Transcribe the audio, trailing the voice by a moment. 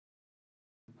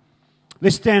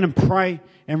Let's stand and pray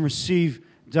and receive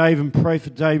Dave and pray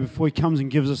for Dave before he comes and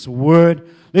gives us a word.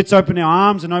 Let's open our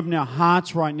arms and open our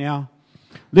hearts right now.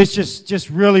 Let's just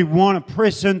really want to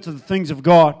press into the things of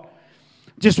God.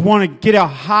 Just want to get our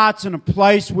hearts in a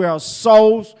place where our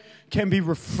souls can be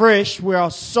refreshed, where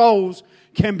our souls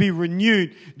can be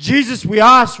renewed. Jesus, we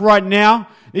ask right now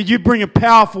that you bring a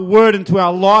powerful word into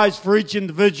our lives for each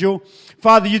individual.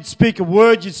 Father, you'd speak a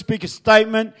word, you'd speak a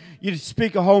statement, you'd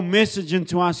speak a whole message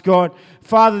into us, God.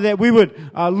 Father, that we would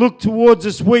look towards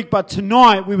this week, but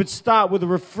tonight we would start with a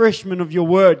refreshment of your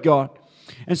word, God.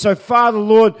 And so, Father,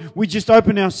 Lord, we just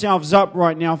open ourselves up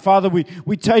right now. Father,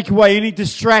 we take away any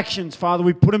distractions. Father,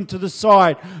 we put them to the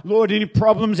side. Lord, any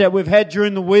problems that we've had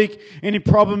during the week, any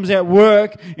problems at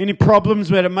work, any problems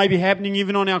that are maybe happening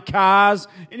even on our cars,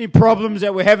 any problems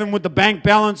that we're having with the bank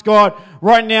balance, God,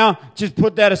 right now, just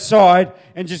put that aside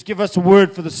and just give us a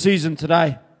word for the season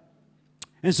today.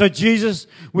 And so, Jesus,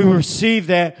 we receive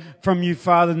that from you,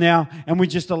 Father, now, and we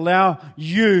just allow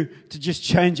you to just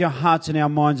change our hearts and our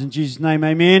minds. In Jesus' name,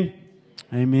 amen.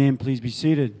 Amen. Please be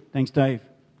seated. Thanks, Dave.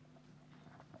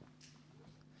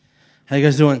 How you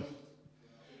guys doing?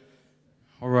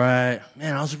 All right.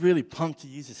 Man, I was really pumped to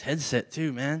use this headset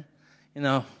too, man. You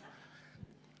know,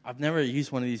 I've never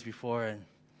used one of these before, and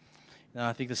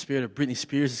I think the spirit of Britney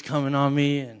Spears is coming on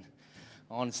me, and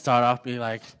I want to start off be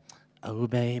like, oh,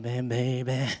 baby,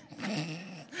 baby.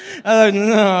 I'm like,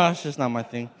 no, it's just not my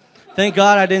thing. Thank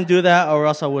God I didn't do that, or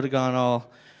else I would have gone all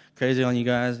crazy on you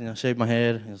guys. Shaved my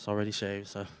head. It's already shaved,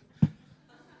 so.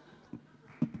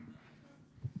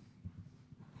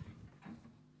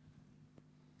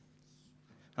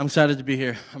 I'm excited to be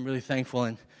here. I'm really thankful,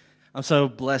 and I'm so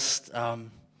blessed to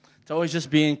always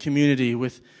just be in community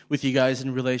with you guys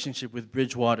in relationship with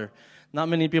Bridgewater. Not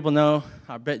many people know,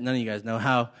 I bet none of you guys know,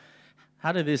 how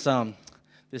did this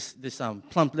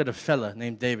plump little fella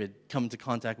named David come into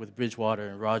contact with Bridgewater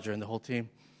and Roger and the whole team?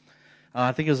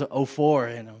 I think it was 2004,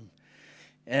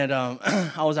 and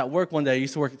I was at work one day. I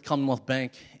used to work at Commonwealth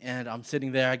Bank, and I'm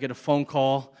sitting there. I get a phone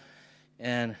call,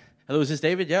 and hello, is this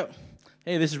David? Yep.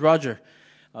 Hey, this is Roger.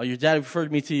 Your dad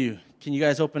referred me to you. Can you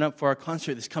guys open up for our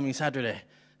concert this coming Saturday?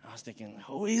 I was thinking,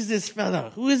 who is this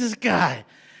fella? Who is this guy?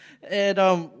 And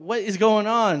what is going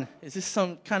on? Is this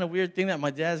some kind of weird thing that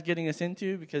my dad's getting us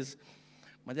into? Because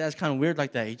my dad's kind of weird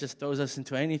like that. He just throws us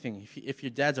into anything. If your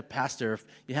dad's a pastor, if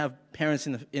you have parents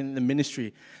in the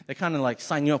ministry, they kind of like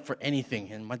sign you up for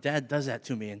anything. And my dad does that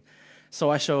to me. And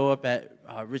so I show up at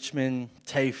Richmond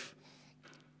TAFE,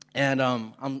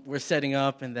 and we're setting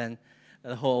up, and then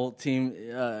the whole team,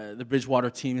 the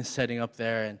Bridgewater team, is setting up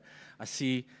there, and I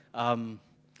see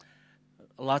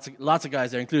lots of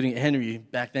guys there, including Henry.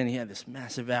 Back then, he had this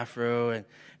massive afro, and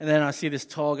then I see this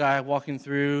tall guy walking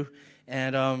through,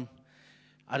 and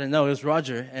I didn't know it was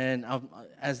Roger. And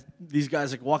as these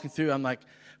guys are walking through, I'm like,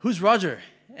 "Who's Roger?"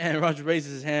 And Roger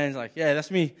raises his hand, he's like, "Yeah,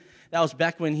 that's me." That was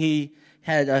back when he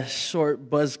had a short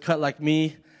buzz cut like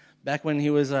me. Back when he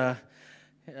was a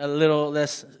little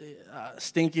less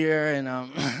stinkier,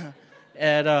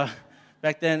 and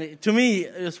back then, to me,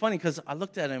 it was funny because I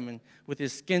looked at him and with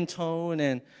his skin tone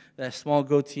and that small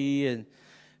goatee, and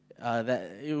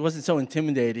that it wasn't so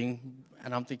intimidating.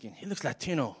 And I'm thinking, he looks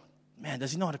Latino. Man,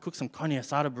 does he know how to cook some carne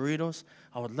asada burritos?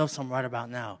 I would love some right about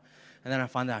now. And then I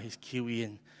found out he's Kiwi,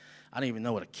 and I didn't even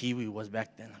know what a kiwi was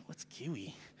back then. Like, what's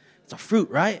kiwi? It's a fruit,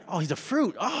 right? Oh, he's a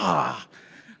fruit. I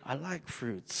like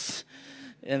fruits.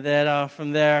 And then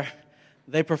from there,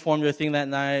 they performed their thing that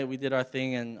night. We did our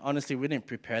thing, and honestly, we didn't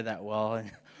prepare that well.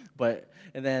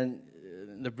 And then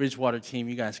the Bridgewater team,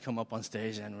 you guys come up on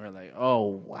stage, and we're like, oh,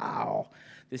 wow,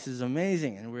 this is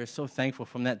amazing. And we're so thankful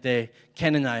from that day.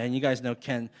 Ken and I, and you guys know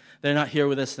Ken, they're not here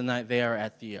with us tonight. They are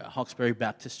at the Hawkesbury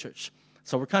Baptist Church.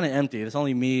 So we're kind of empty. There's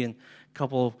only me and a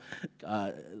couple,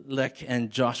 Lek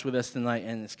and Josh with us tonight,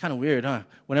 and it's kind of weird, huh?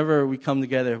 Whenever we come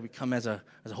together, we come as a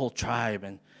whole tribe,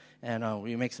 and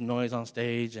we make some noise on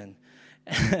stage, and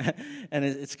and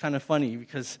it's kind of funny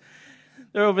because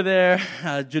they're over there.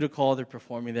 Judah Call, they're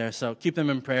performing there. So keep them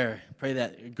in prayer. Pray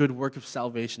that a good work of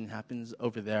salvation happens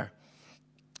over there.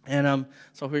 And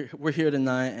so we're here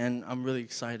tonight, and I'm really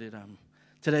excited.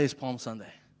 Today is Palm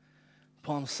Sunday.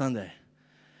 Palm Sunday.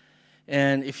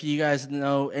 And if you guys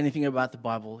know anything about the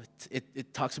Bible,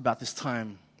 it talks about this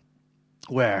time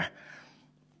where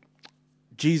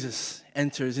Jesus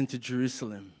enters into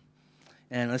Jerusalem.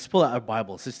 And let's pull out our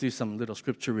Bibles. Let's do some little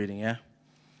scripture reading, yeah?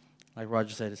 Like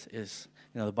Roger said, is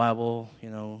the Bible,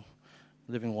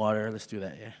 living water. Let's do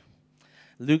that, yeah?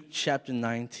 Luke chapter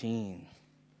 19.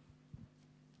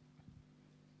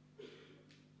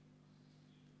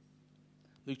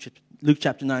 Luke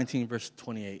chapter 19, verse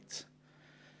 28.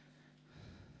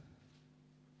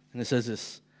 And it says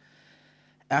this: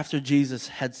 After Jesus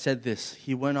had said this,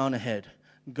 he went on ahead,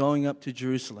 going up to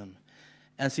Jerusalem.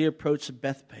 As he approached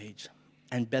Bethphage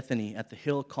and Bethany at the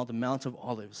hill called the Mount of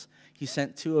Olives, he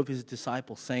sent 2 of his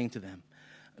disciples, saying to them,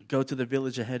 "Go to the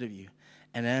village ahead of you,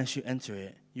 and as you enter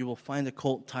it, you will find a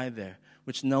colt tied there,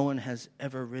 which no one has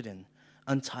ever ridden.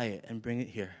 Untie it and bring it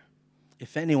here.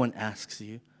 If anyone asks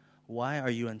you, 'Why are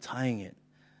you untying it?'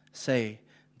 say,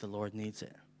 'The Lord needs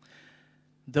it.'"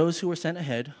 Those who were sent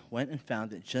ahead went and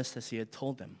found it just as he had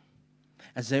told them.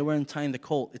 As they were untying the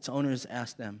colt, its owners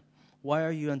asked them, "Why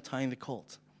are you untying the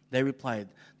colt?" They replied,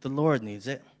 "The Lord needs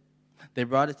it." They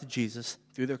brought it to Jesus,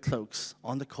 threw their cloaks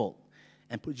on the colt,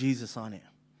 and put Jesus on it.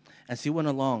 As he went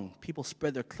along, people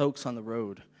spread their cloaks on the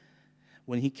road.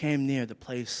 When he came near the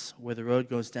place where the road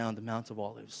goes down the Mount of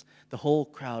Olives, the whole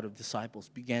crowd of disciples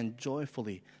began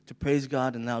joyfully to praise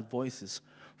God in loud voices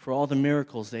for all the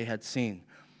miracles they had seen.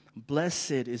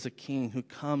 "Blessed is the King who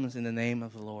comes in the name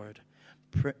of the Lord.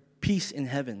 Peace in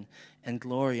heaven and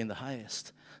glory in the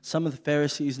highest." Some of the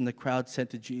Pharisees in the crowd said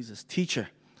to Jesus, "Teacher,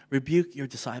 rebuke your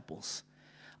disciples."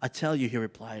 "I tell you," he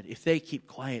replied, "if they keep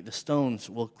quiet, the stones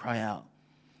will cry out."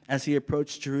 As he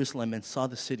approached Jerusalem and saw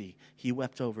the city, he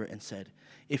wept over it and said,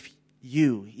 "If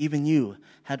you, even you,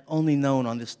 had only known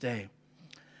on this day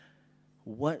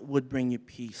what would bring you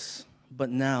peace, but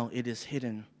now it is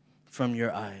hidden from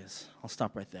your eyes." I'll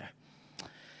stop right there.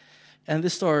 And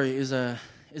this story is an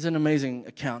amazing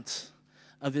account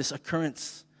of this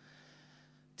occurrence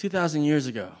 2,000 years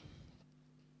ago.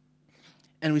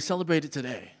 And we celebrate it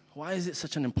today. Why is it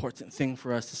such an important thing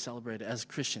for us to celebrate it as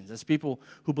Christians, as people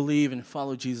who believe and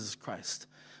follow Jesus Christ?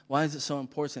 Why is it so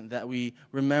important that we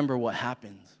remember what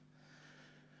happened?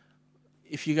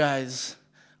 If you guys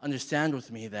understand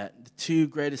with me that the 2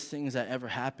 greatest things that ever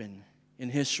happened in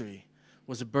history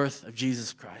was the birth of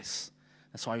Jesus Christ.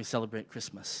 That's why we celebrate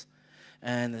Christmas.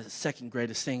 And the second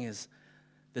greatest thing is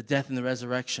the death and the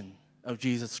resurrection of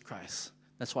Jesus Christ.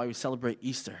 That's why we celebrate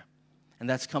Easter. And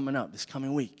that's coming up this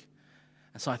coming week.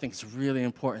 And so I think it's really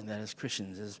important that as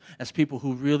Christians, as people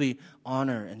who really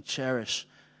honor and cherish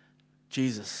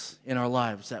Jesus in our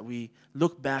lives, that we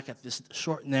look back at this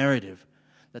short narrative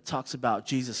that talks about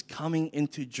Jesus coming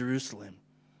into Jerusalem,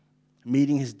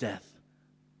 meeting his death,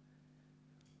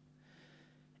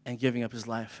 and giving up his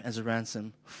life as a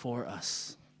ransom for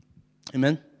us.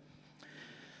 Amen?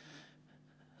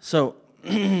 So,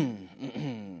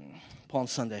 Palm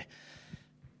Sunday.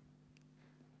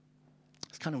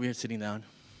 It's kind of weird sitting down.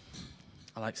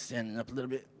 I like standing up a little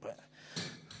bit, but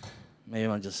maybe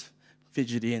I'm just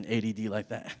fidgety and ADD like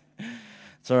that.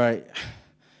 It's all right.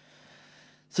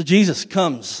 So Jesus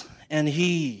comes, and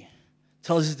he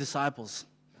tells his disciples,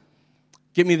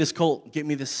 "Get me this colt, get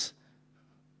me this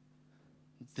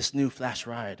new flash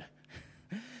ride."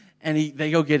 And they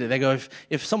go get it. They go,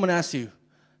 if someone asks you,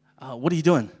 "What are you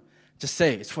doing?" just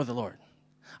say, "It's for the Lord."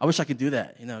 I wish I could do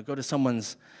that. Go to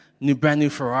someone's brand new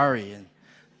Ferrari and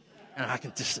I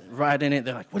can just ride in it.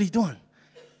 They're like, "What are you doing?"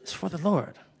 "It's for the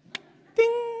Lord."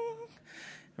 Ding!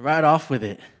 Ride off with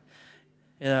it.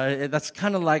 That's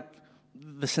kind of like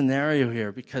the scenario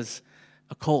here, because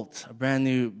a colt, a brand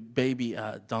new baby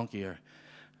donkey,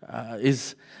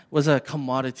 was a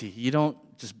commodity. You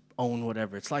don't just own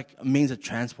whatever. It's like a means of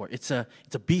transport. It's a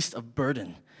beast of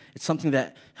burden. It's something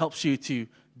that helps you to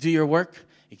do your work.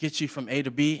 It gets you from A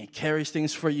to B. It carries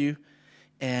things for you.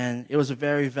 And it was a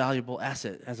very valuable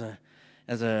asset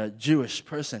as a Jewish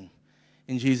person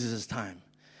in Jesus' time.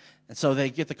 And so they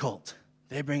get the colt.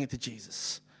 They bring it to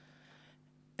Jesus.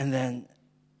 And then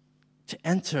to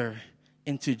enter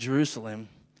into Jerusalem,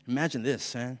 imagine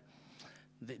this, man.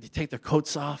 They take their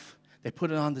coats off. They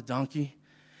put it on the donkey.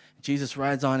 Jesus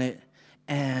rides on it.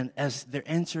 And as they're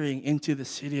entering into the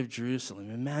city of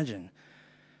Jerusalem, imagine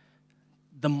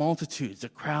the multitudes, the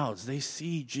crowds, they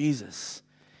see Jesus.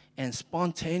 And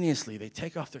spontaneously, they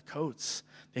take off their coats.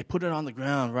 They put it on the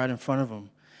ground right in front of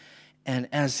them. And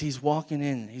as he's walking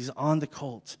in, he's on the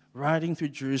colt, riding through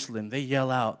Jerusalem, they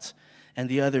yell out. And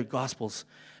the other Gospels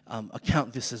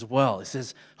account this as well. It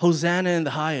says, "Hosanna in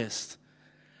the highest.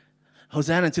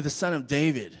 Hosanna to the Son of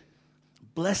David.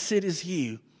 Blessed is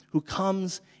he who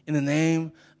comes in the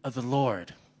name of the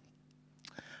Lord."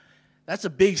 That's a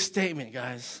big statement,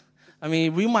 guys. I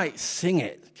mean, we might sing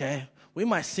it, okay? We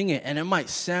might sing it, and it might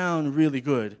sound really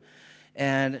good.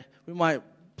 And we might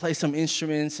play some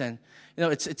instruments, and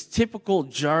it's typical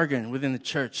jargon within the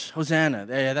church. Hosanna,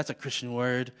 yeah, that's a Christian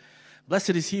word. Blessed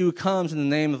is he who comes in the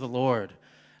name of the Lord.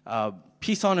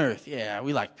 Peace on earth. Yeah,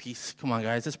 we like peace. Come on,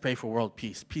 guys. Let's pray for world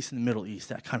peace. Peace in the Middle East,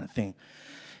 that kind of thing.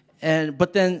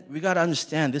 But then we got to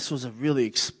understand this was a really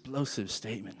explosive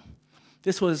statement.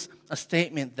 This was a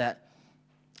statement that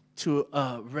to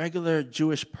a regular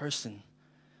Jewish person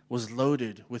was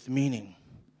loaded with meaning.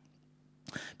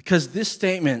 Because this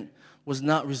statement was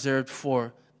not reserved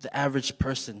for the average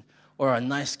person or a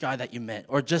nice guy that you met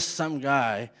or just some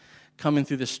guy coming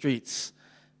through the streets,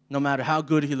 no matter how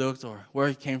good he looked or where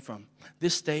he came from.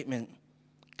 This statement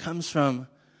comes from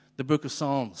the book of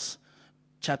Psalms,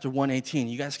 chapter 118.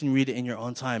 You guys can read it in your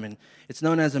own time. And it's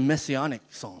known as a messianic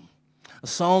psalm, a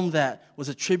psalm that was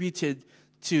attributed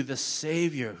to the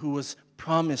Savior who was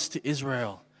promised to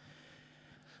Israel,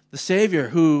 the Savior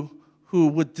who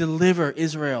would deliver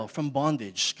Israel from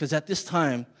bondage. Because at this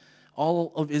time,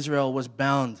 all of Israel was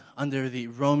bound under the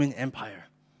Roman Empire.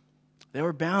 They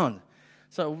were bound.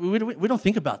 So we don't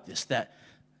think about this, that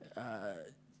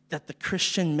the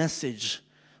Christian message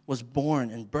was born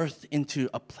and birthed into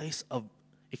a place of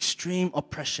extreme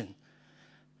oppression,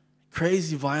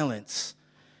 crazy violence,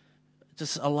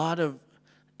 just a lot of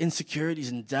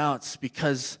insecurities and doubts,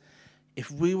 because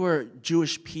if we were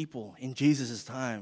Jewish people in Jesus' time,